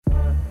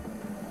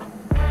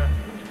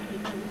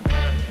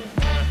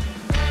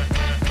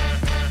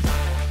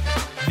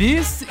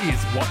This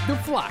is What the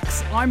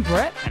Flux. I'm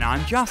Brett. And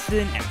I'm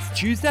Justin, and it's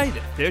Tuesday the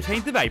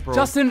 13th of April.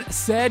 Justin,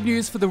 sad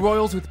news for the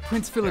Royals with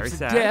Prince Philip's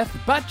Very sad. death.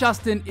 But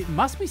Justin, it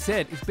must be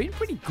said, it's been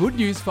pretty good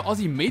news for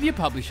Aussie media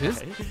publishers.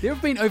 Okay. There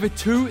have been over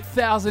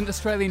 2,000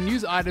 Australian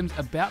news items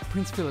about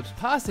Prince Philip's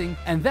passing,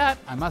 and that,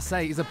 I must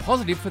say, is a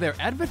positive for their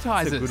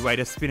advertisers. That's a good way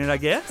to spin it, I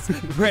guess.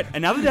 Brett,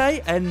 another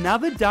day,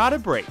 another data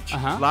breach.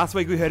 Uh-huh. Last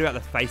week we heard about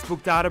the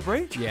Facebook data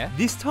breach. Yeah.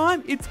 This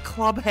time it's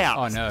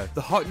Clubhouse. Oh, no.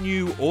 The hot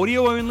new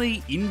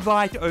audio-only,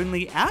 invite-only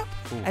app,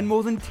 and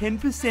more than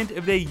 10%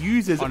 of their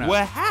users Oh, no.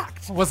 were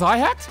hacked. Was I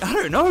hacked? I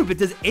don't know, but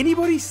does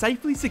anybody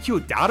safely secure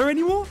data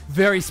anymore?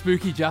 Very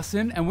spooky,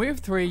 Justin, and we have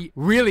three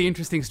really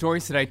interesting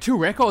stories today. Two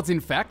records, in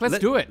fact. Let's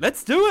do it.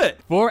 Let's do it.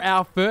 For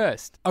our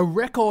first, a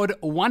record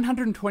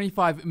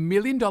 $125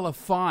 million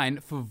fine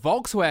for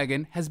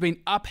Volkswagen has been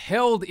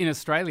upheld in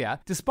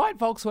Australia, despite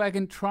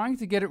Volkswagen trying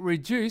to get it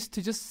reduced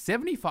to just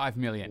 $75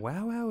 million.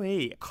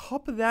 Wowee.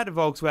 Cop of that,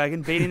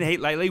 Volkswagen. Been in the heat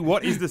lately.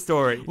 What is the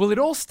story? Well, it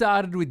all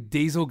started with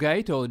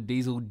Dieselgate, or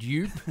Diesel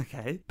Dupe.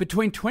 Okay.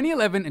 Between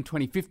 2011 and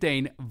 2015,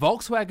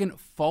 Volkswagen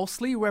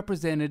falsely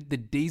represented the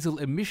diesel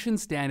emission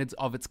standards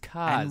of its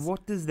cars. And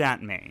what does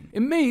that mean?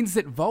 It means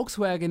that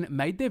Volkswagen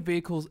made their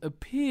vehicles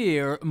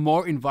appear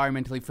more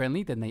environmentally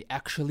friendly than they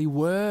actually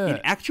were. In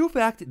actual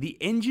fact, the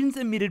engines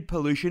emitted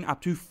pollution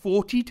up to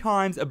 40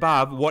 times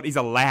above what is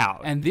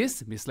allowed. And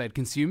this misled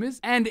consumers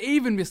and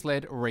even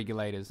misled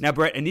regulators. Now,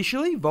 Brett,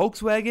 initially,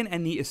 Volkswagen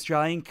and the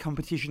Australian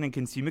Competition and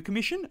Consumer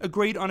Commission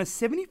agreed on a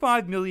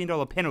 $75 million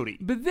penalty.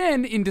 But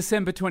then in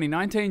December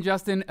 2019,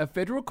 Justin, a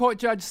federal court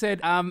judge said,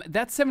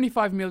 that's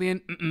 $75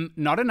 million,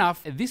 not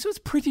enough. This was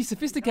pretty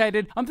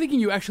sophisticated. I'm thinking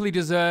you actually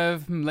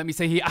deserve, let me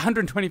see here,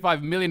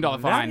 $125 million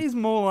fine. That is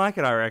more like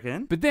it, I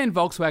reckon. But then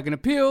Volkswagen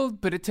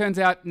appealed, but it turns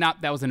out,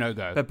 that was a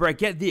no-go. But Brett,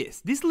 get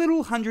this. This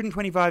little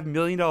 $125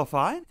 million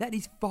fine, that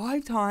is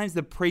 5 times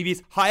the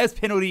previous highest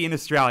penalty in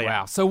Australia.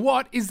 Wow, so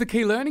what is the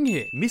key learning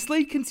here?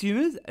 Mislead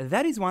consumers,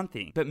 that is one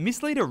thing. But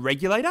mislead a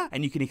regulator,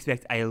 and you can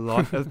expect a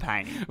lot of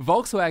pain.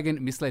 Volkswagen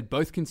misled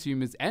both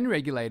consumers and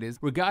regulators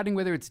regarding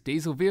whether its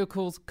diesel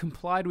vehicles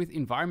complied with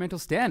environmental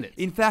standards.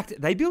 In fact,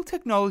 they built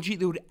technology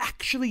that would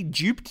actually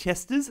dupe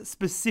testers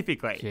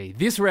specifically. Gee,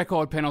 this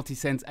record penalty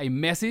sends a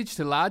message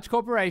to large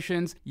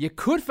corporations. You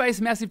could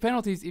face massive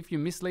penalties if you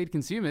mislead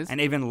consumers. And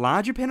even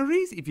larger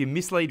penalties if you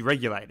mislead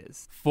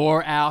regulators.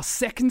 For our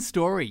second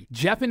story,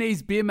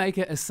 Japanese beer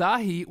maker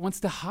Asahi wants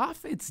to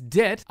halve its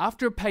debt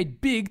after it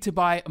paid big to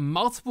buy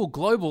multiple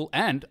global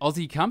and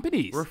Aussie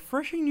companies.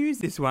 Refreshing news,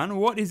 this one.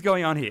 What is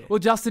going on here? Well,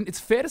 Justin, it's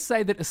fair to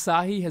say that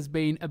Asahi has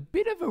been a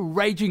bit of a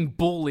raging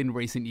bull in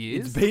recent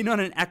years. It's been on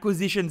an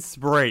acquisition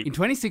spree. In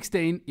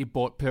 2016, it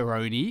bought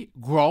Peroni,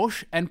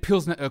 Grolsch, and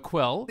Pilsner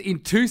Urquell in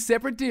 2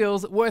 separate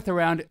deals worth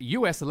around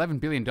US $11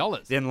 billion.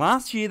 Then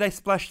last year, they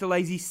splashed a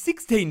lazy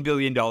 $16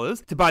 billion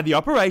to buy the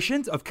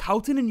operations of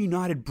Carlton and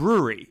United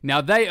Brewery.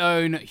 Now, they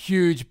own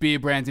huge beer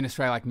brands in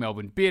Australia like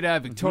Melbourne Bitter,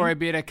 Victoria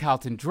Bitter,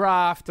 Carlton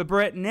Draft. But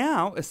Brett,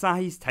 now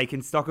Asahi's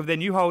taken stock of their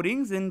new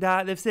holdings and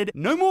they've said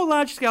no more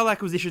large-scale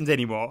acquisitions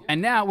anymore.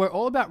 And now we're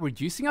all about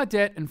reducing our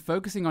debt and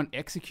focusing on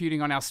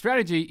executing on our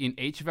strategy in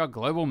each of our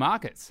global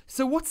markets.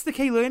 So what's the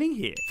key learning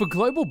here? For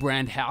global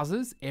brand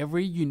houses,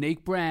 every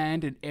unique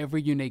brand and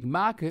every unique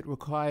market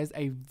requires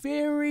a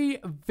very,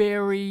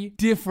 very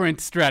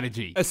different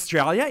strategy.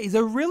 Australia is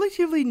a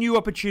relatively new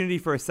opportunity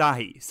for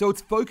Asahi, so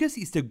its focus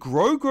is to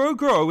grow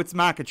its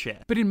market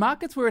share. But in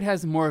markets where it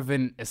has more of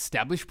an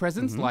established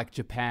presence, like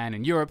Japan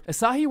and Europe,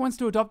 Asahi wants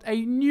to adopt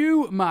a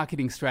new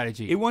marketing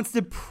strategy. It wants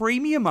to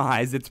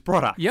premiumize its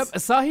products. Yep,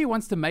 Asahi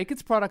wants to make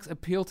its products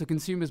appeal to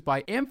consumers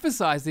by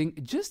emphasizing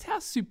just how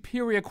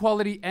superior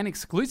quality and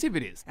exclusive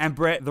it is. And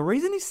Brett, the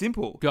reason is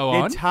simple. Go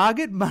on. Their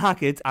target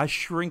markets are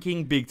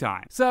shrinking big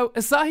time. So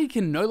Asahi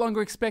can no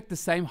longer expect the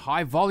same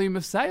high volume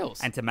of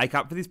sales. And to make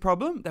up for this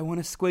problem, they want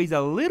to squeeze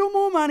a little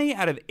more money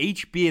out of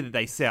each beer that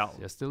they sell.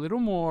 Just a little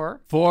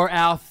more. For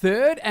our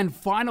third and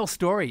final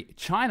story,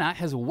 China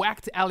has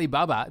whacked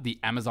Alibaba, the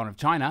Amazon of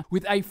China,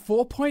 with a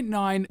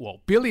 $4.9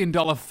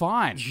 billion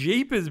fine.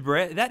 Jeepers,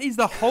 Brett. That is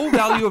the whole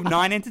value of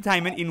Nine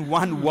Entertainment in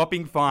one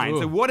whopping fine.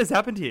 So what has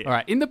happened here? All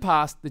right, in the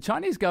past, the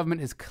Chinese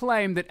government has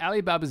claimed that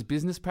Alibaba's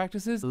business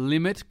practices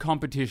limit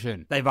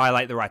competition. They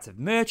violate the rights of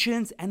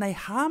merchants and they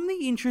harm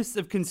the interests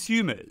of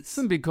consumers.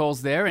 Some big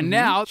calls there, and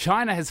now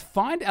China has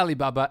fined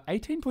Alibaba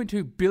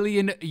 18.2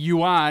 billion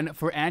yuan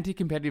for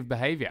anti-competitive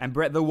behavior. And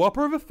Brett, the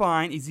whopper of a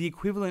fine is the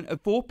equivalent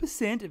of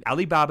 4% of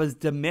Alibaba's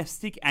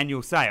domestic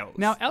annual sales.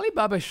 Now,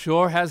 Alibaba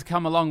sure has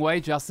come a long way,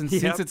 Justin,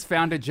 Yep. since its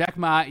founder Jack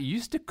Ma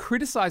used to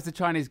criticize the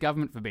Chinese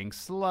government for being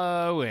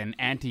slow and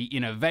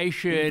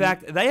anti-innovation. In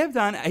fact, they have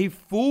done a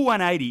full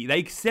 180. They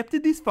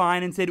accepted this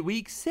fine and said, we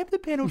accept the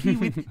penalty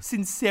with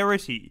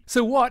sincerity.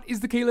 So what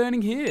is the key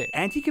learning here?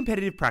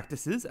 Anti-competitive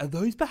practices are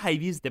those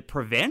behaviours that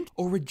prevent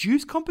or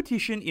reduce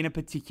competition in a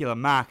particular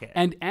market.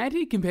 And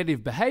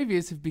anti-competitive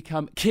behaviors have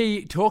become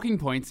key talking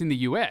points in the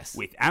US.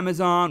 With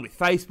Amazon, with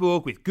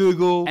Facebook, with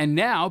Google. And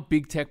now,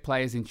 big tech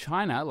players in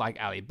China like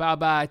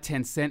Alibaba,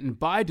 Tencent, and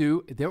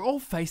Baidu, they're all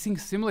facing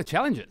similar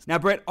challenges. Now,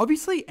 Brett,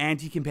 obviously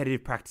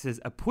anti-competitive practices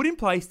are are put in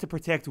place to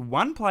protect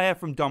one player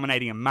from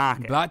dominating a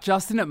market. But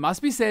Justin, it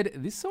must be said,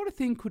 this sort of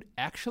thing could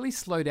actually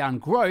slow down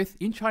growth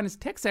in China's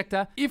tech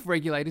sector if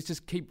regulators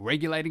just keep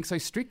regulating so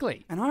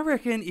strictly. And I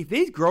reckon if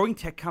these growing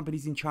tech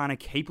companies in China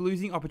keep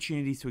losing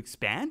opportunities to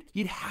expand,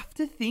 you'd have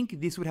to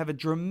think this would have a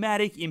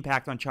dramatic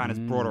impact on China's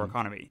broader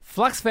economy.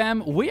 Flux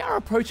fam, we are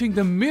approaching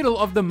the middle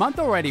of the month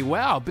already.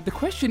 Wow, but the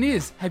question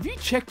is, have you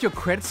checked your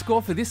credit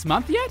score for this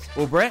month yet?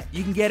 Well, Brett,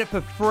 you can get it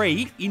for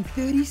free in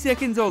 30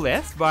 seconds or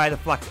less via the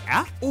Flux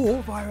app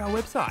or via our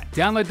website.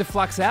 Download the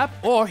Flux app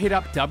or hit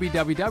up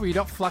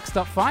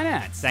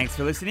www.flux.finance. Thanks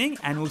for listening,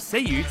 and we'll see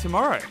you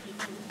tomorrow.